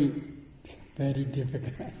apati. Very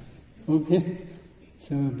difficult. Okay?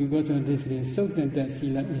 So because of this reason, Sotanta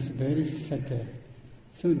Sila is very subtle.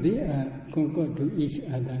 So they are concord to each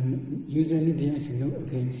other. Usually there is no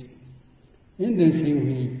against. In the same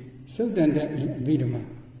way, Sotanta and Abhidhamma.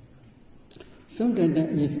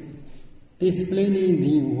 Sotanta is explaining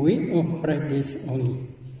the way of practice only.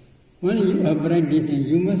 When you are practicing,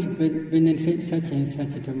 you must penetrate such and such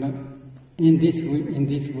Dhamma in this way, in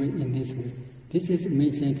this way, in this way. This is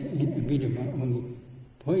mentioned in Abhidhamma only.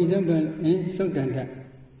 For example, in Bhaddanta,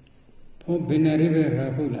 for Venerable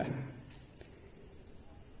Rahula,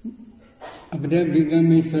 after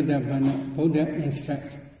becoming Sodapana, Buddha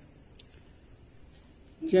instructs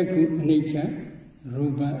Chakku anicca,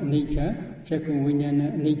 rūpa anicca, Chakku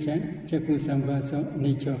viññāna anicca, Chakku sambhasa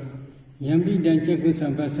anicca. Yambidan Chakku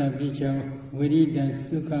sambhasa vicca, Viridan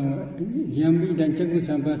sukha, Yambidan Chakku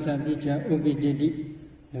sambhasa vicca, Ubijadi,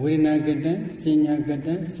 Virina gata, Sinya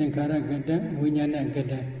gata, Sankara gata, Viññāna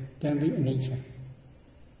gata, Dhammi anicca.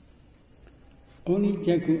 Only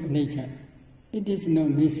Chakku anicca. It is not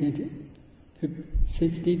mentioned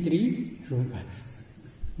 63 rupas.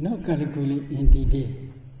 Now calculate in detail.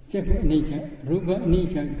 Chakku anicca, rūpa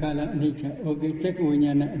anicca, kala anicca, okay, Chakku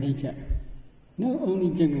viññāna anicca. Not only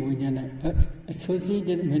Chakku viññāna, but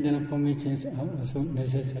associated mental formations are also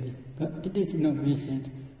necessary. But it is not mentioned.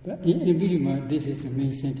 But in Abhidhamma, this is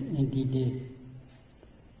mentioned in detail.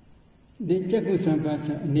 The Chakku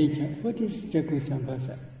sambhasa anicca. What is Chakku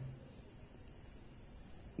sambhasa?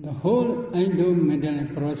 The whole Indo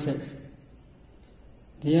mental process.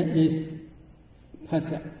 There is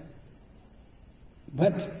phasa.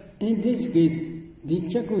 But in this case, the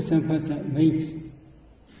Chakku sambhasa makes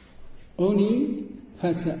only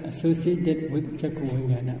phasa associated with Chakku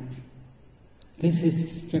viññāna. This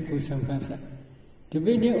is Chakku sambhasa.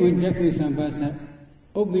 Depending on Chakku sambhasa,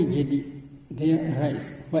 obijati, there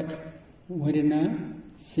arise what? Vedana,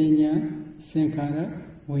 Sinya, Sankhara,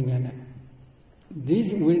 Viññāna.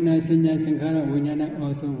 This Vedana, Sinya, Sankhara, Viññāna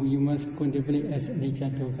also you must contemplate as anicca,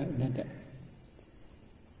 dukkha, anatta.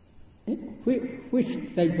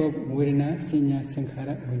 Which type of Vedana, Sinya,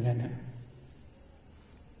 Sankhara, Viññāna?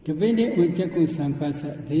 Depending on Chakku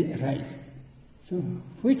sambhasa, they arise. So,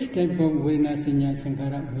 which type of Vedana, Sinya,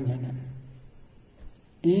 Sankhara, Viññāna?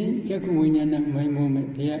 In Chakku viññāna mind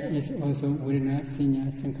moment, there is also Vedana,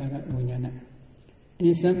 Sinya, Sankhara, Viññāna.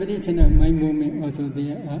 In Dhammadesanā mind moment, also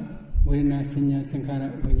there are Vedana, Sinya,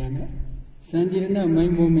 Sankhara, Viññāna. Sanjirana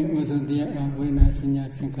mind moment, also there are Vedana, Sinya,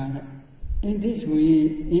 Sankhara. In this way,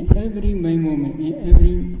 in every mind moment,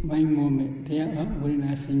 there are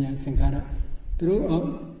Vedana, Sinya, Sankhara.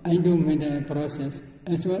 Throughout Indo mental process,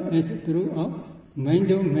 as well as throughout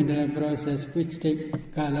Mindo mental process, which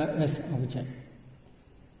take Kala as object.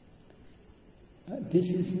 This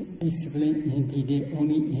is explained in detail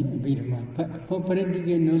only in Abhidhamma, but for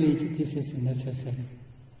practical knowledge, this is necessary.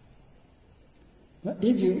 But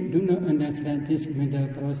if you do not understand this mental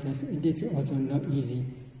process, it is also not easy.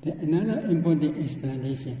 Then another important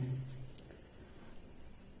explanation.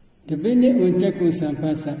 Depending on Chakku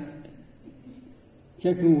sambhasa,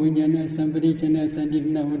 Chakku viññāna, Sambhadicana,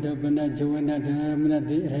 Sandhina, Uddapana, Javana, Dharamana,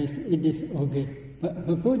 they arise, it is okay. But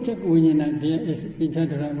before Chakku viññāna, there is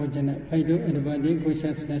Pitthadhara Vajana, Paido Advade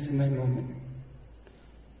consciousness mind moment.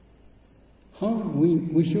 How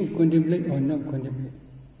we should contemplate or not contemplate?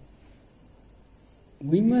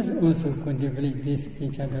 We must also contemplate this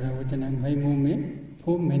Pitthadhara Vajana mind moment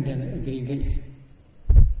for mental aggregates.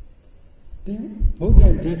 Then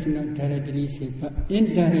Buddha does not directly say, but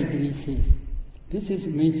indirectly says. This is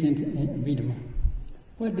mentioned in Abhidhamma.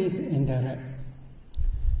 What is indirect?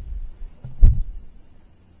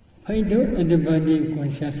 Paido Advade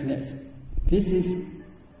consciousness. This is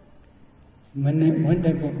one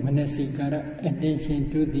type of manasikara,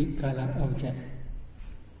 attention to the kala object.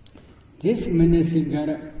 This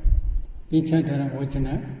manasikara, Pitthadhara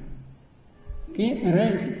Vajana, can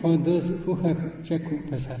arise for those who have Chakku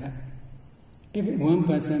pasara. If one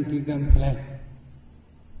person becomes blind,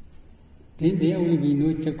 then there will be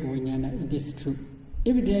no Chakku viññāna, it is true.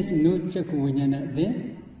 If there is no Chakku viññāna,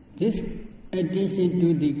 then this attention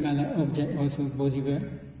to the kala object also possible.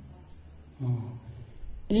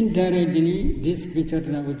 Indirectly, this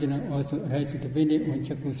Pitthadhara Vajana also arises depending on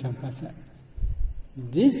Chakku sambhasa.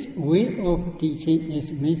 This way of teaching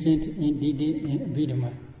is mentioned in detail in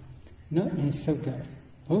Abhidhamma, not in suttas.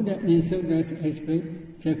 Buddha in suttas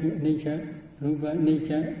explains Chakku anicca, rūpa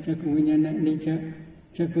anicca, Chakku viññāna anicca,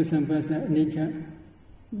 Chakku sambhasa anicca,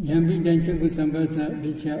 Yambidan Chakku sambhasa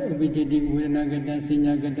vicca, Ubijadi, Vedana gata,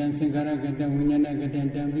 Sinya gata, Sankhara gata, Viññāna gata,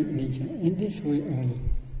 Dhammi anicca. In this way only.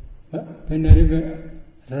 But Venerable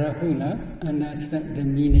Rahula understood the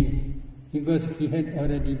meaning, because he had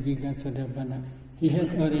already begun Sotapanna. He had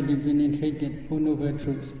already penetrated Four Noble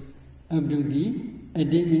Truths up to the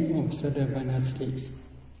attainment of Sotapanna stage.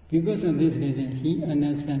 Because of this reason, he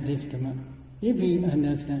understands this Dhamma. If he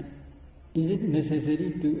understands, is it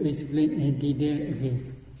necessary to explain in detail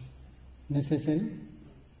again? Necessary?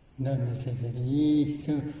 Not necessary.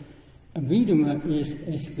 So, Abhidhamma is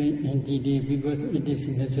explained in detail because it is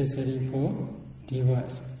necessary for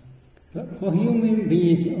devas. But for human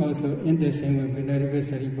beings also, in the same way, Venerable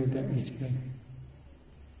Sariputta explained.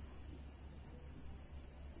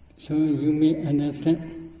 So you may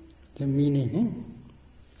understand the meaning.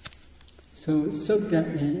 So Sutta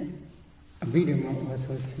and Abhidhamma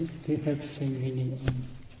also, they have same meaning.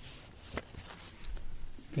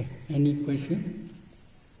 Okay, any question?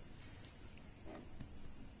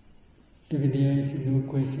 If there is no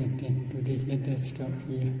question, then today let us stop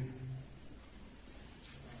here.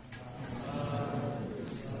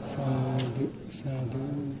 Sadhu,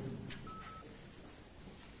 sadhu.